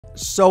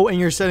So in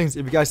your settings,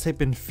 if you guys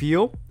type in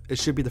feel, it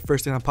should be the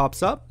first thing that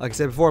pops up. Like I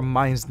said before,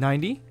 mine's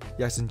 90. You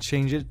guys can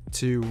change it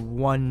to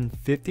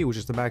 150, which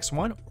is the max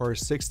one, or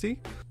 60.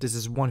 This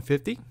is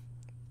 150.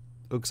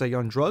 Looks like you're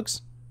on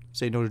drugs.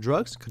 Say no to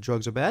drugs, because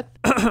drugs are bad.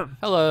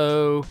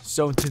 Hello.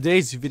 So in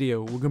today's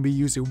video, we're going to be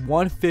using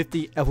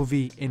 150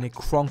 FOV in a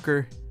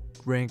Krunker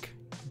Ranked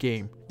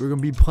game. We're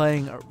going to be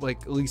playing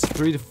like at least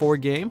 3 to 4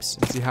 games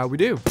and see how we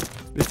do.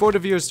 Before the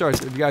video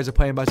starts, if you guys are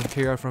planning to buy some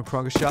carry out from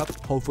Krunker shop,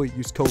 hopefully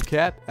use code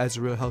CAP, as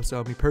it really helps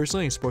out me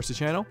personally and supports the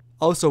channel.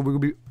 Also, we're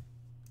going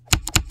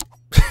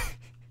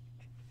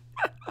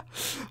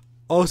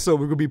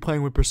to be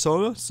playing with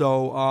Persona,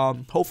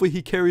 so hopefully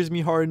he carries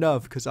me hard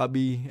enough, because I'll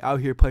be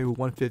out here playing with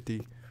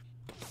 150.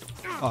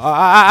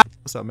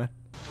 What's up, man?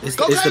 Is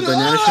the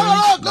banana showing?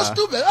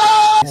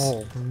 Nah.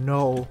 Oh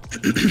no.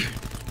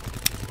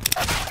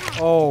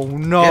 Oh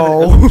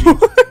no.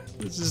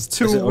 This is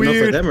too weird. Oh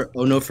no for them or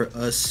oh no for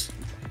us?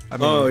 I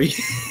mean, oh yeah.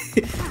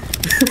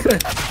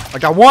 I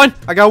got one!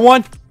 I got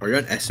one! Are you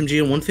on SMG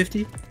and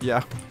 150?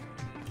 Yeah.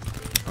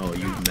 Oh,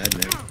 you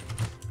madman.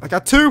 I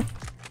got 2!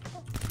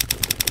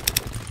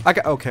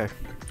 Okay.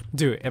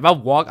 Dude, if I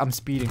walk, I'm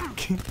speeding.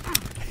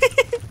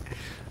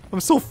 I'm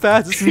so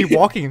fast. This is me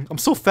walking. I'm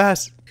so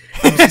fast.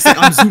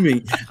 I'm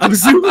zooming. I'm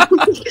zooming.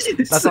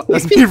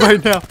 That's me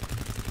right now.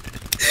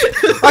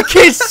 I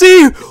can't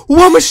see who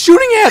I'm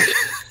shooting at.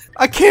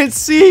 I can't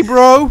see,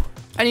 bro.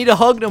 I need to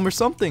hug them or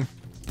something.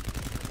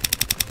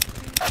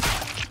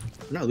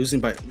 We're not losing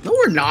by. No,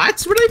 we're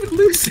not. We're not even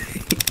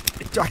losing.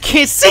 I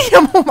can't see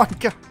him. Oh my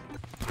god.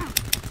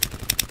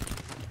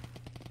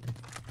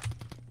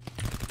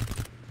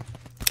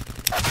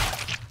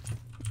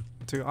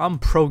 Dude, I'm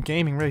pro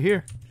gaming right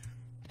here.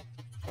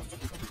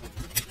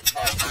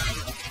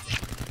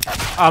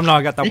 No,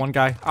 I got that one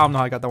guy.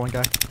 I got that one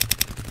guy.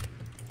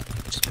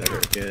 It's better,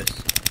 I guess.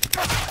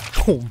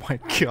 Oh my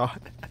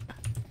god.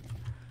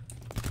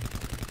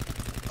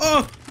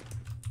 Oh!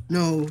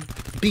 No.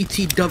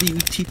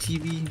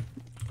 BTWTTV.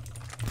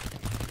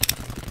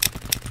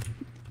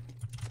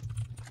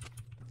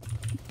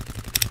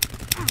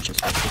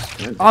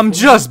 I'm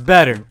just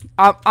better.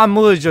 I'm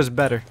literally just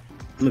better.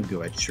 I'm gonna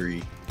go at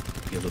tree.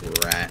 You little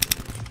rat.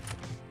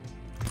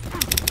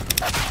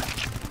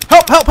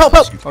 Help! Help! Help!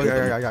 Help! Oh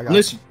yeah.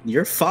 Listen,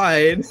 you're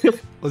fine.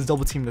 Let's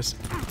double team this.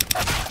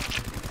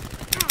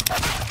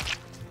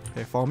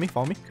 Okay, follow me.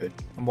 Follow me. Good.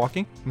 I'm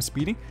walking. I'm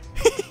speeding.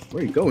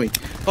 Where are you going?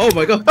 Oh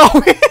my god.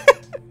 Oh,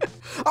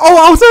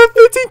 oh, I was at a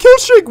 15 kill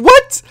streak.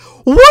 What?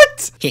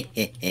 What?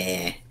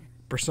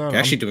 Persona. You're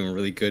actually doing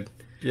really good.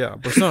 Yeah,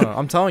 Persona.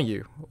 I'm telling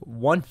you,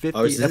 150.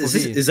 Oh,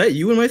 is that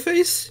you in my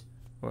face?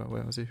 Wait,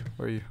 let's see.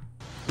 Where are you?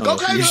 Go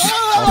crazy!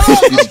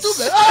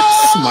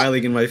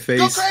 Smiling in my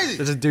face.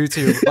 There's a dude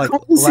too, like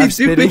laugh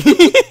spitting.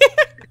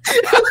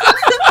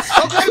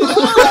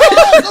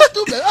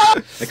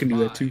 I can do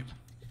that too.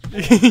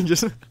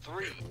 Just...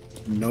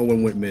 No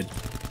one went mid.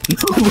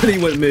 Nobody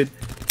went mid.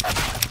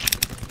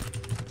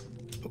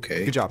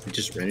 Okay. Good job. You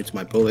just ran into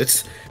my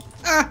bullets.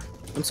 Ah!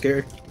 I'm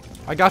scared.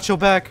 I got your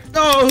back.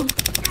 No!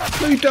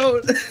 No, you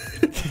don't.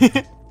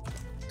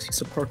 He's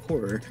a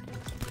parkour.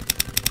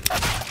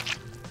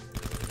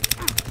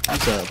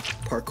 He's a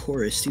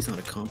parkourist. He's not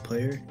a comp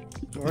player.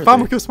 5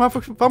 more kills. 5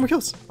 more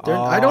kills.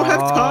 I don't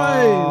have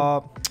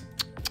time.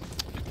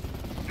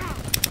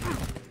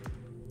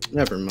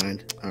 Never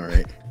mind. All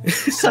right.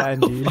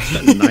 Sad dude.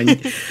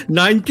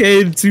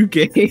 9K in 2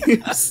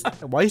 games.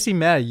 Why is he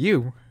mad at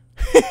you?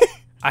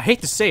 I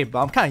hate to say it, but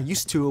I'm kind of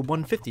used to a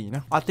 150. You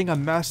know, I think I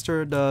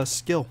mastered the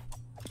skill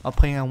of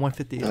playing on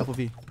 150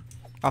 FOV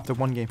after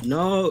 1 game.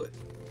 No.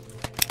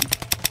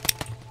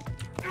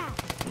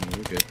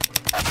 We're good.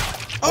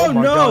 Oh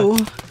no!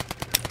 God.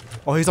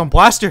 Oh, he's on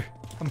blaster.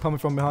 I'm coming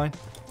from behind.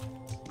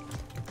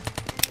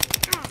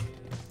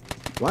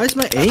 Why is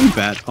my aim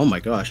bad? Oh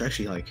my gosh,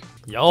 actually like.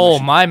 Yo,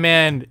 my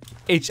man.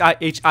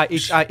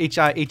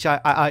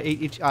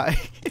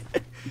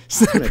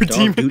 Sniper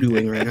demon.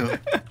 Doing right now.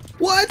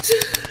 What?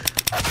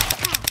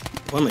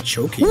 Why am I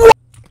choking?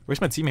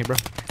 Where's my teammate, bro?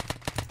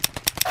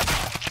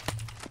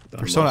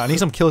 Persona, I need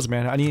some kills,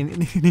 man. I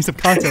need some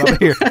content over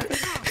here.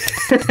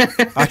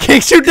 I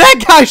can't shoot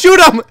that guy!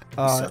 Shoot him!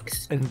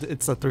 And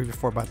it's a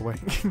 3v4, by the way.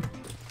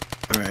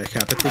 Alright,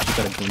 Cap, I think you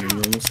gotta go in your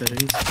normal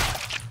settings.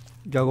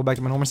 Gotta go back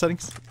to my normal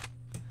settings?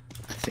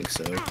 I think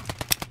so.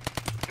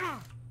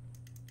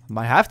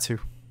 Might have to.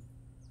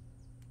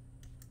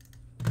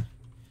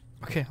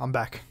 Okay, I'm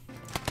back.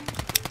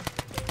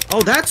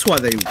 Oh, that's why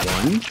they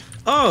won.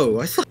 Oh,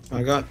 I thought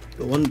I got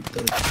the one.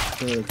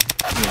 Yeah,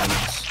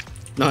 nice.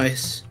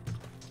 Nice.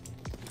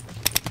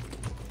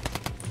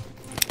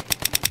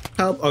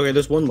 Help. Okay,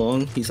 there's one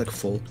long. He's like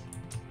full.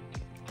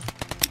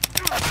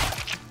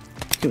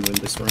 You can win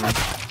this round.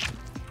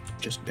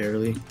 Just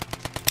barely.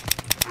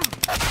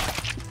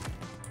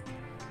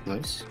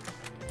 Nice.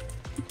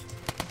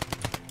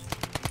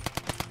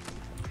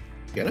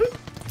 Get him?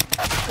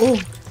 Oh!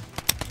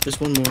 There's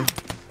one more.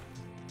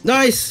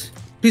 Nice!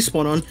 Please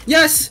spawn on.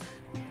 Yes!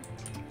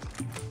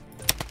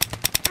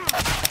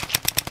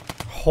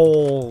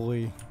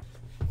 Holy.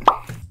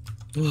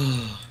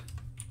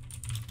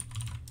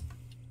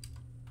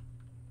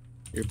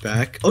 You're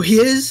back. Oh, he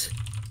is?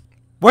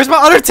 Where's my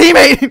other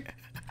teammate?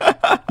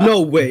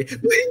 No way.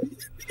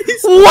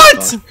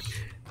 What?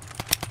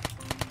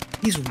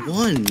 He's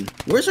won.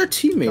 Where's our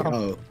teammate?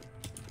 Oh.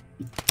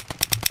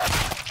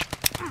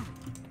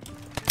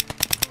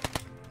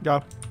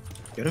 Got him.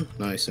 Get him?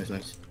 Nice, nice,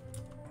 nice.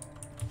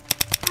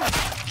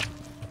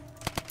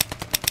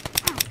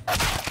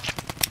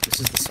 This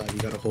is the side you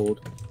gotta hold.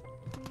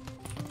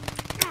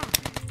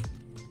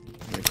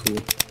 Alright, cool.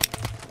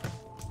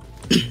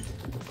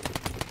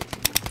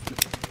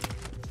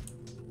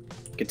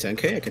 Get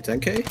 10k, I get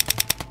 10k.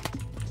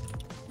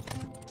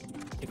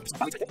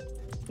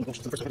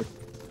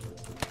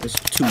 There's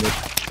 2 more.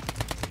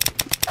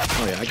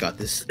 Oh yeah, I got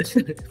this.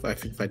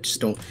 if I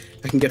just don't,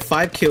 I can get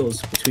 5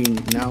 kills between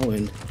now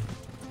and.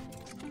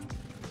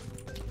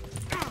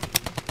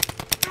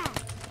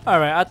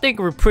 Alright, I think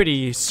we're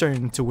pretty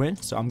certain to win,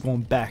 so I'm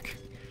going back.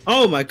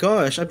 Oh my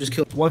gosh, I've just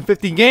killed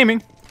 150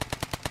 gaming.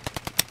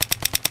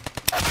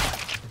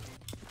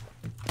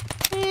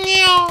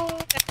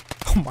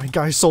 Oh my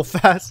god, he's so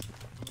fast.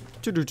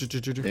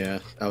 Yeah,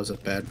 that was a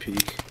bad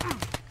peek.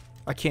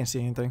 I can't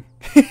see anything.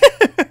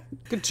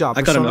 Good job,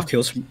 I got enough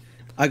kills.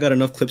 I got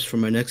enough clips for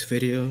my next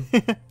video.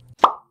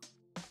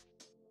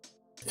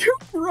 Your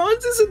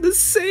bronze is in the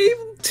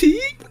same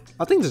team?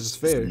 I think this is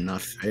fair. It's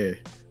not fair.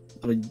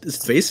 I mean,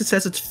 FACEIT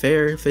says it's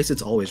fair.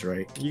 FACEIT's always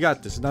right. You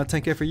got this. Not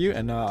 10k for you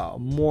and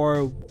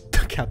more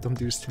Captain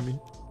dues to me.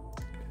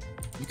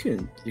 You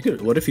can.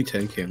 What if you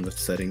 10k in the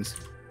settings?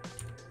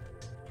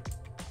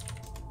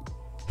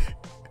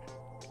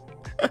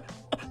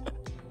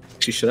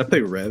 Actually, should I play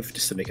Rev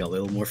just to make it a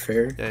little more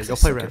fair? Yeah, go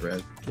play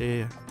Rev.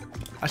 Yeah.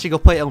 Actually, go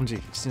play LMG.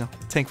 Just, you know,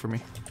 tank for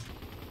me.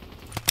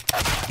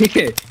 In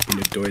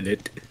the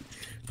toilet.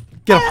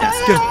 Get him.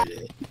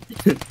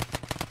 Get him.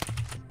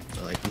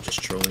 I'm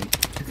just trolling.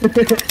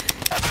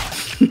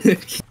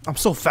 I'm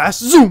so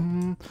fast.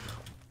 Zoom.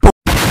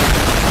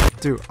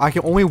 Dude, I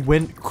can only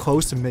win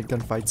close to mid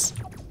gunfights.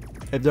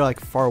 If they're like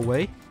far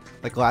away,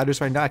 like ladders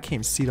right now, I can't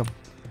even see them.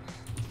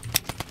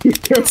 You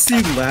can't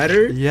see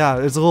ladder? Yeah,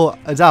 there's a little.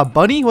 Is that a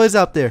bunny? What is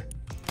up there?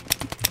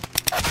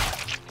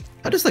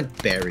 How does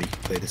like Barry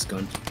play this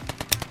gun?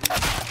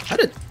 How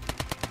did?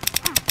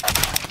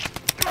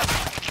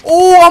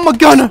 Oh, I'm a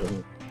gunner.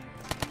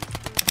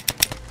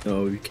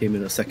 No, you came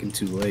in a second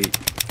too late.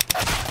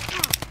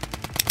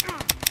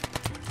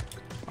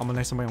 I'm gonna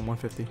knife somebody on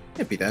 150.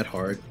 Can't be that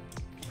hard.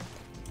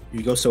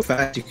 You go so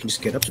fast, you can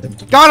just get up to them.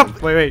 Got him!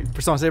 Wait.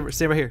 Persona,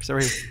 stay right here. Stay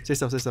right here. Stay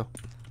still.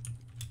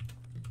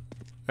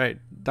 Alright,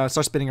 now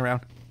start spinning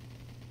around.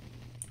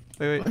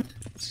 Wait.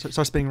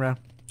 Start spinning around.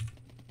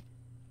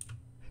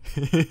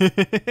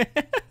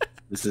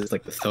 This is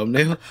like the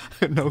thumbnail?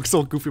 No, it's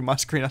so goofy on my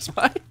screen, that's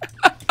why.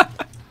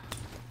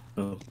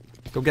 Oh.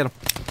 Go get him.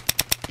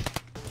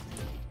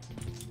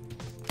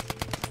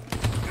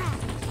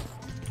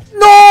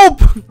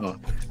 Nope!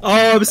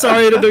 Oh, I'm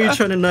sorry, I didn't know you're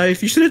trying to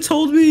knife. You should have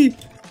told me.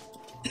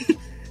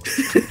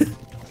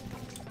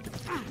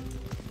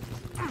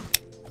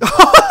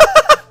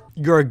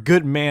 You're a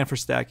good man for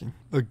stacking.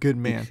 A good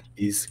man.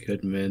 He's a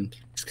good man.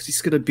 Because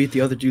he's gonna beat the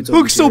other dudes.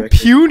 Looks so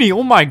puny.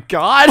 Oh my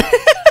god.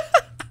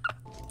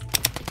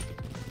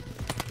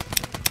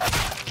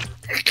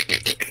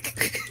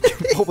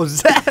 What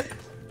was that?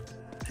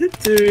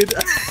 Dude.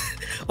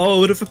 Oh,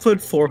 what if I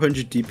put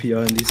 400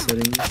 DPI in these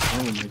settings?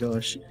 Oh my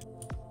gosh.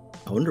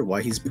 I wonder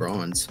why he's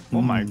bronze.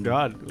 Oh my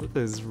god. Look at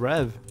his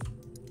rev.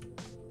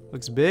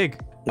 Looks big.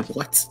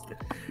 What?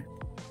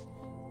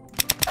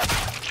 I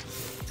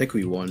think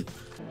we won.